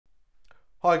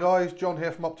Hi guys, John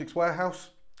here from Optics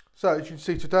Warehouse. So as you can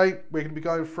see today, we're going to be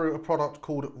going through a product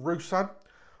called Rusan.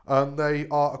 They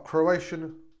are a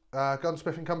Croatian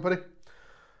gunsmithing company.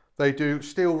 They do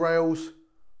steel rails,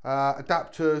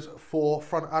 adapters for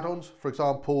front add-ons. For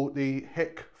example, the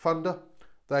Hick Thunder.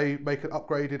 They make an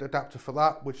upgraded adapter for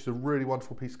that, which is a really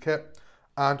wonderful piece of kit.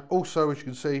 And also, as you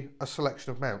can see, a selection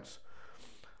of mounts.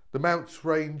 The mounts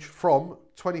range from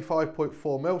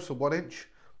 25.4mm, so 1 inch.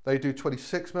 They do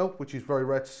 26mm, which is very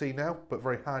rare to see now, but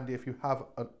very handy if you have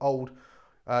an old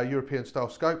European style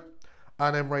scope.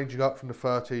 And then ranging up from the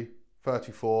 30,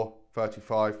 34,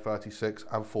 35, 36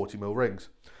 and 40mm rings.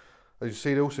 As you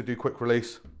see, they also do quick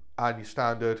release and your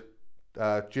standard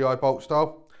GI bolt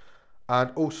style. And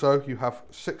also you have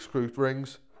 6 screw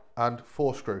rings and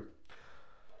 4 screw.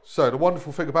 So the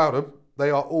wonderful thing about them, they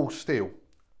are all steel.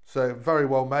 So very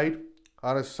well made.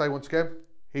 And as I say once again,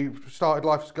 he started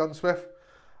life as a gunsmith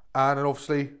and then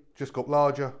obviously just got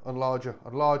larger and larger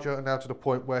and larger, and now to the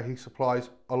point where he supplies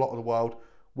a lot of the world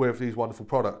with these wonderful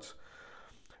products.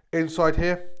 Inside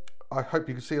here, I hope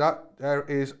you can see that, there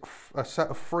is a set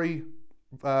of 3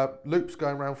 loops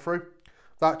going around through.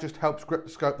 That just helps grip the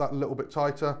scope that little bit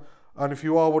tighter. And if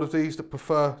you are one of these that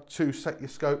prefer to set your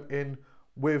scope in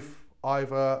with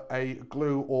either a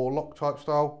glue or lock type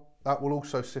style, that will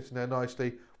also sit in there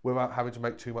nicely without having to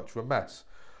make too much of a mess.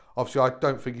 Obviously, I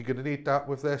don't think you're going to need that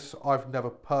with this. I've never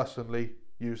personally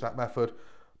used that method,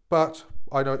 but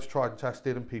I know it's tried and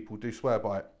tested and people do swear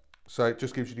by it. So it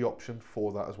just gives you the option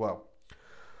for that as well.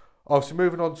 Obviously,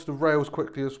 moving on to the rails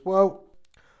quickly as well.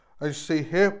 As you see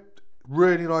here,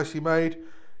 really nicely made.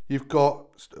 You've got,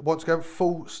 once again,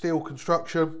 full steel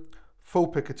construction,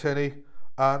 full Picatinny.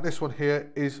 And this one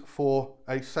here is for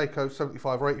a Seiko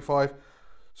 75 or 85.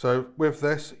 So with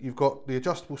this, you've got the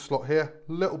adjustable slot here,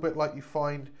 a little bit like you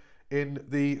find in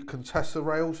the Contessa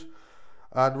rails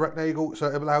and Rectangle, so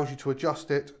it allows you to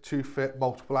adjust it to fit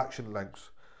multiple action lengths.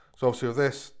 So obviously with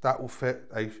this, that will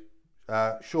fit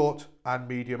a short and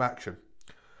medium action.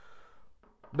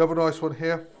 Another nice one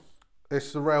here, this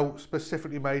is a rail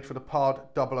specifically made for the PARD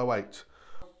 008.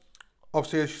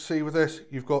 Obviously, as you see with this,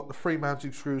 you've got the 3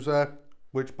 mounting screws there,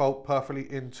 which bolt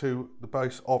perfectly into the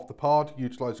base of the PARD,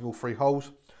 utilising all 3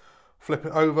 holes. Flip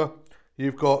it over,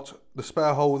 you've got the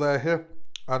spare hole there here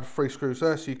and 3 screws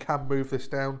there, so you can move this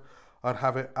down and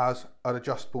have it as an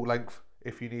adjustable length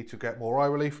if you need to get more eye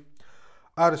relief.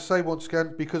 And as I say once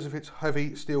again, because of its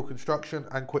heavy steel construction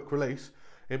and quick release,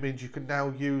 it means you can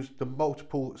now use the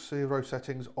multiple 0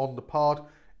 settings on the PARD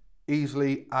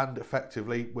easily and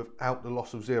effectively without the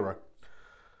loss of 0.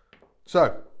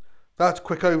 So that's a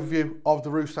quick overview of the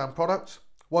Rusan products.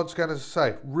 Once again, as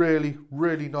I say, really,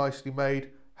 really nicely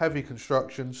made, heavy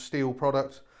construction, steel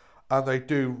products, and they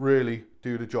do really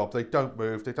do the job. They don't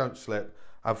move, they don't slip,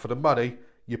 and for the money,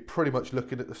 you're pretty much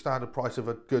looking at the standard price of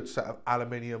a good set of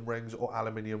aluminium rings or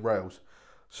aluminium rails.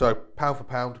 So pound for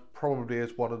pound, probably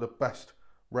is one of the best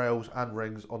rails and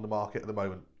rings on the market at the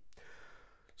moment.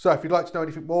 So if you'd like to know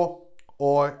anything more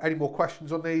or any more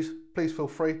questions on these, please feel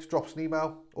free to drop us an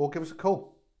email or give us a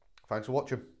call. Thanks for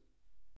watching.